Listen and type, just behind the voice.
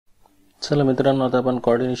चला मित्रांनो, आता आपण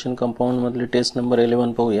कोऑर्डिनेशन कंपाऊंड मधली टेस्ट नंबर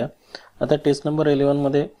 11 पाहूया। आता टेस्ट नंबर 11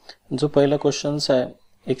 मध्ये जो पहिला क्वेश्चन्स आहे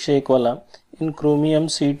 101 वाला, in chromium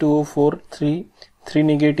C2O4 3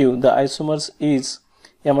 negative the आयसोमर्स is,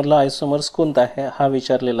 यामधला आयसोमर्स कोणता आहे हा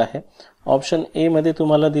विचारलेला आहे। ऑप्शन ए मध्ये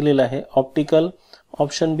तुम्हाला दिलेला आहे ऑप्टिकल,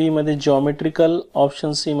 ऑप्शन बी मध्ये जिओमेट्रिकल,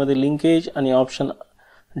 ऑप्शन सी मध्ये लिंकेज आणि ऑप्शन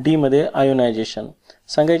डी मध्ये आयोनायझेशन।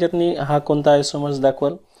 सांगायच्यातनी हा कोणता आयसोमर्स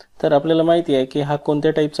दाखवल, तर आपल्याला माहिती आहे की हा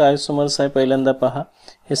कोणत्या टाइपचा आयसोमर्स आहे। पहिल्यांदा पहा,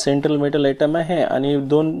 हे सेंट्रल मेटल एटम आहे आणि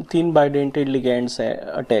 2-3 बायडेंटेड लिगँड्स आहे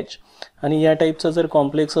अटॅच, आणि या टाइपचा जर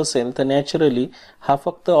कॉम्प्लेक्स असेल तर नॅचरली हा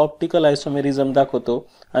फक्त ऑप्टिकल आयसोमेरिझम दाखवतो,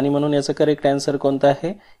 आणि म्हणून याचा करेक्ट आन्सर कोणता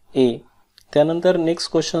आहे, ए। त्यानंतर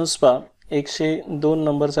नेक्स्ट क्वेश्चन्स पहा, 102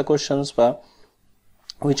 नंबरचा क्वेश्चन्स पहा,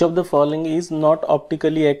 which of the following is not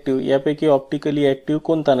optically active, यापैकी ऑप्टिकली ॲक्टिव्ह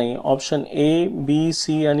कोणता नाही। ऑप्शन ए, बी,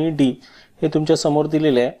 सी आणि डी हे तुमच्या समोर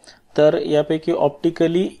दिलेले आहे। तर यापैकी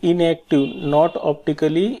ऑप्टिकली इनएक्टिव्ह, नॉट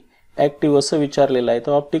ऑप्टिकली ॲक्टिव्ह असं विचारलेलं आहे।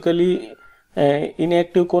 तर ऑप्टिकली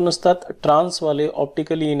इनएक्टिव्ह कोण असतात, ट्रान्सवाले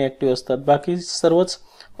ऑप्टिकली इनएक्टिव्ह असतात, बाकी सर्वच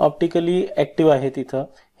ऑप्टिकली ॲक्टिव्ह आहे तिथं।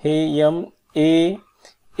 हे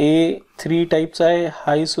MA3 टाईपचा आहे,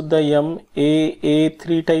 हाही सुद्धा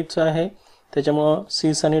MAA3 टाईपचा आहे, त्याच्यामुळं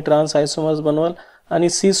सिस आणि ट्रान्स आयसोमर्स बनवाल। आणि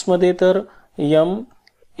सिसमध्ये तर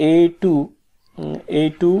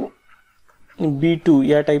A2B2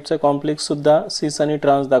 या टाईपचा कॉम्प्लेक्स सुद्धा सिस आणि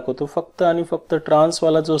ट्रान्स दाखवतो। फक्त आणि फक्त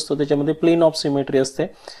ट्रान्सवाला जो असतो त्याच्यामध्ये प्लेन ऑफ सिमेट्री असते,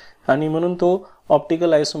 आणि म्हणून तो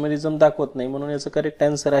ऑप्टिकल आयसोमेरिझम दाखवत नाही, म्हणून याचं करेक्ट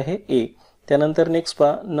आन्सर आहे ए। त्यानंतर नेक्स्ट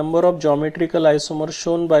पहा, number of geometrical आयसोमर्स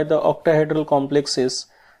shown by the octahedral complexes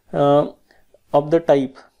of the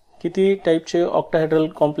type, किती टाईपचे ऑक्टाहेड्रल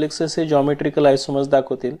कॉम्प्लेक्सेस हे जॉमेट्रिकल आयसोमर्स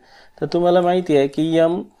दाखवतील। तर तुम्हाला माहिती आहे की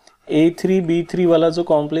A3B3 वाला जो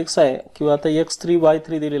कॉम्प्लेक्स आहे, किंवा आता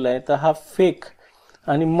X3Y3 दिलेला आहे, तर हा फेक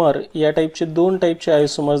आणि मर या टाईपचे 2 टाईपचे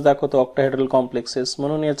आयसोमर्स दाखवतो ऑक्टाहेड्रल कॉम्प्लेक्सेस,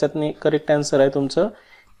 म्हणून याच्यातनी करेक्ट आन्सर आहे तुमचं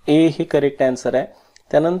ए हे करेक्ट आन्सर आहे।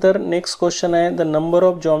 त्यानंतर नेक्स्ट क्वेश्चन आहे, the number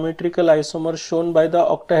of geometrical आयसोमर्स shown by the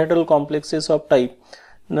octahedral complexes of type,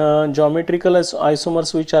 geometrical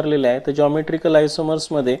आयसोमर्स विचारलेले आहे। तर जॉमेट्रिकल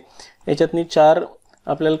आयसोमर्समध्ये याच्यातनी 4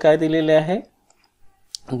 आपल्याला काय दिलेले आहे,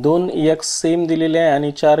 2 X सेम दिलेले आहे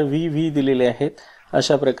आणि 4 V दिलेले आहेत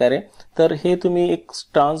अशा प्रकारे। तर हे तुम्ही एक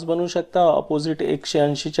ट्रान्स बनवू शकता ऑपोजिट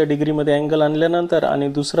 180च्या डिग्रीमध्ये अँगल आणल्यानंतर, आणि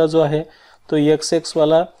दुसरा जो आहे तो XX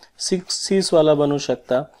वाला 6 वाला बनवू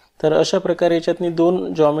शकता। तर अशा प्रकारे याच्यातनी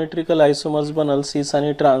 2 जॉमेट्रिकल आयसोमर्स बनल, सिस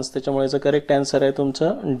आणि ट्रान्स, त्याच्यामुळे याचं करेक्ट आन्सर आहे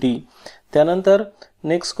तुमचं डी। त्यानंतर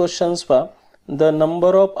नेक्स्ट क्वेश्चन्स पहा, the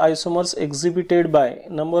number of आयसोमर्स exhibited bye,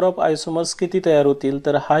 number of आयसोमर्स किती तयार होतील,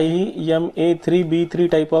 तर हाही MA3B3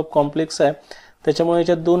 टाईप ऑफ कॉम्प्लेक्स आहे, त्याच्यामुळे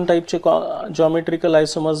याच्यात 2 टाईपचे जॉमेट्रिकल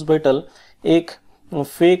आयसोमर्स भेटल, एक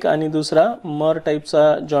फेक आणि दुसरा मर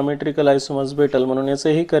टाईपचा जॉमेट्रिकल आयसोमर्स भेटल, म्हणून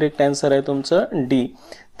याचंही करेक्ट आन्सर आहे तुमचं डी।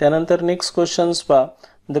 त्यानंतर नेक्स्ट क्वेश्चन्स पहा,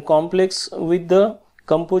 the complex with the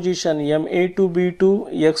composition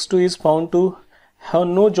MA2B2X2 is found to have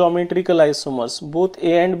no geometrical isomers, both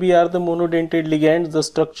A and B are the monodentate ligands, the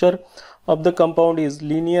structure of the compound is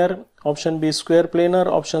linear, option B square planar,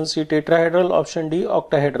 option C tetrahedral, option D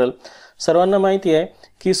octahedral। सर्वांना माहिती आहे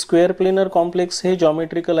की square planar complex हे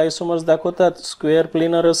geometrical आयसोमर्स दाखवतात, square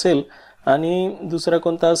planar असेल आणि दुसरा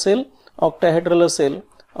कोणता असेल, ऑक्टाहेड्रल असेल,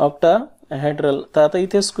 ऑक्टाहेड्रल। तर आता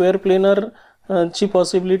इथे स्क्वेअर प्लेनर ची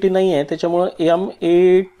पॉसिबिलिटी नाही आहे, त्याच्यामुळे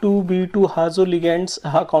MA2B2 हा जो लिगँड्स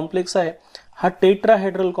हा कॉम्प्लेक्स आहे हा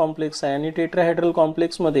टेट्राहेड्रल कॉम्प्लेक्स आहे, आणि टेट्राहेड्रल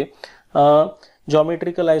कॉम्प्लेक्समध्ये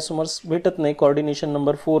जॉमेट्रिकल आयसोमर्स भेटत नाही, कोऑर्डिनेशन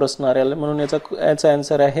नंबर 4 असणार आहे, म्हणून याचा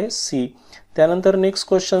आन्सर आहे सी। त्यानंतर नेक्स्ट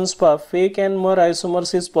क्वेश्चन्स पहा, फेक अँड मर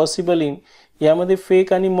आयसोमर्स इज पॉसिबल इन, यामध्ये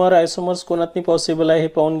फेक आणि मर आयसोमर्स कोणातनी पॉसिबल आहे हे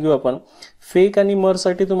पाहून घेऊ आपण। फेक आणि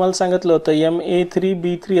मरसाठी तुम्हाला सांगितलं होतं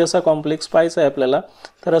MA3B3 असा कॉम्प्लेक्स पाहायचा आहे आपल्याला,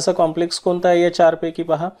 तर असा कॉम्प्लेक्स कोणता आहे या 4 पैकी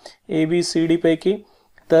पहा, ABCD पैकी,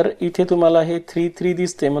 तर इथे तुम्हाला हे 3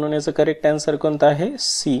 दिसते, म्हणून याचं करेक्ट आन्सर कोणता आहे,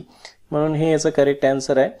 सी, म्हणून हे याचं करेक्ट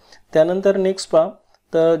आन्सर आहे। त्यानंतर नेक्स्ट पहा,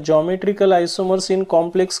 the geometrical आयसोमर्स in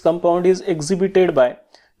complex compound is exhibited bye,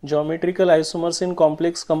 geometrical आयसोमर्स in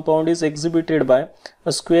complex compound is exhibited bye a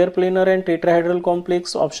square planar and tetrahedral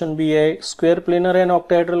complex, option बी आहे square planar and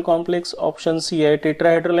octahedral complex, option C आहे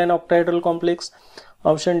tetrahedral and octahedral complex,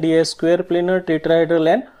 option D आहे square planar tetrahedral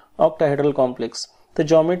and octahedral complex. तर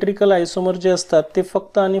geometrical आयसोमर जे असतात ते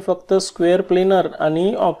फक्त आणि फक्त स्क्वेअर प्लेनर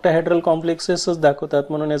आणि ऑक्टाहेड्रल कॉम्प्लेक्सेसच दाखवतात,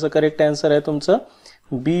 म्हणून याचं करेक्ट आन्सर आहे तुमचं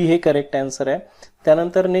बी हे करेक्ट आन्सर आहे।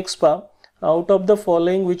 त्यानंतर नेक्स्ट पहा, out of the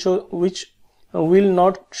following which will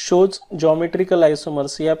not shows geometrical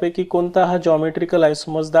आयसोमर्स, यापैकी कोणता हा जॉमेट्रिकल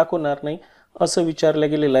आयसोमर्स दाखवणार नाही असं विचारलं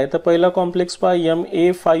गेलेलं आहे। तर पहिला कॉम्प्लेक्स पहा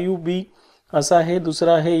MA5B असा आहे,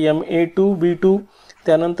 दुसरा आहे MA2B2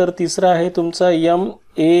 त्यानंतर तिसरा आहे तुमचा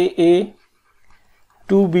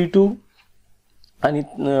MAA2B2 आणि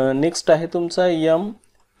नेक्स्ट आहे तुमचा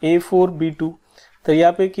MA4B2. तर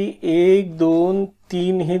यापैकी 1 2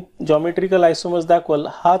 3 हे जॉमेट्रिकल आयसोमर्स दाखवाल,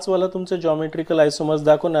 हाच वाला तुमचा जॉमेट्रिकल आयसोमर्स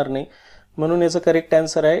दाखवणार नाही, म्हणून याचा करेक्ट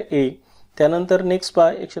आन्सर आहे ए. त्यानंतर नेक्स्ट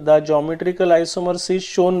पहा 110 geometrical आयसोमर्स is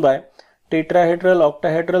shown by tetrahedral,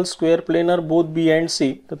 octahedral, square planar both B and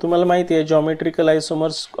C. तर तुम्हाला माहिती आहे जॉमेट्रिकल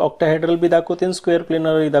आयसोमर्स ऑक्टाहेड्रल बी दाखवते आणि स्क्वेअर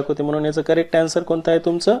प्लेनरही दाखवते, म्हणून याचा करेक्ट आन्सर कोणता आहे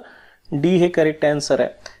तुमचं डी हे करेक्ट आन्सर आहे.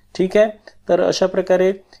 ठीक आहे. तर अशा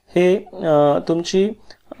प्रकारे हे तुमची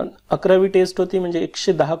 11वी टेस्ट होती, म्हणजे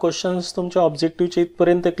 110 क्वेश्चन्स तुमच्या ऑब्जेक्टिव्हच्या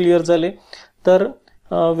इथपर्यंत क्लिअर झाले. तर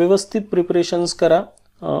व्यवस्थित प्रिपरेशन्स करा,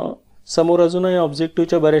 समोर अजूनही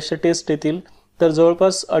ऑब्जेक्टिव्हच्या बऱ्याचशा टेस्ट येतील. तर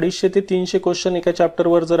जवळपास 250 ते 300 क्वेश्चन एका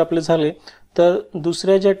चॅप्टरवर जर आपले झाले तर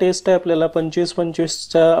दुसऱ्या ज्या टेस्ट आहे आपल्याला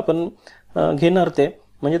 25-25च्या आपण घेणार, ते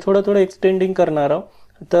म्हणजे थोडं एक्सटेंडिंग करणार आहोत.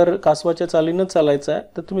 तर कासवाच्या चालीनंच चालायचं आहे.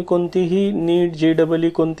 तर तुम्ही कोणतीही नीट JEE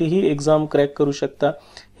कोणतीही एक्झाम क्रॅक करू शकता.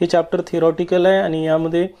 हे चॅप्टर थिअरॉटिकल आहे आणि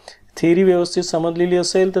यामध्ये थिअरी व्यवस्थित समजलेली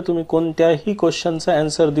असेल तर तुम्ही कोणत्याही क्वेश्चनचा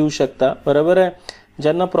आन्सर देऊ शकता. बरोबर आहे.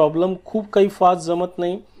 ज्यांना प्रॉब्लेम खूप काही फास्ट जमत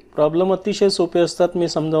नाही, प्रॉब्लेम अतिशय सोपे असतात, मी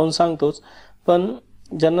समजावून सांगतोच, पण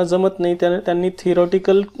ज्यांना जमत नाही त्यांनी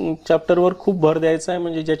थिअरॉटिकल चॅप्टरवर खूप भर द्यायचा आहे,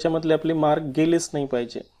 म्हणजे ज्याच्यामधले आपले मार्क गेलेच नाही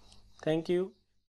पाहिजे. थँक्यू.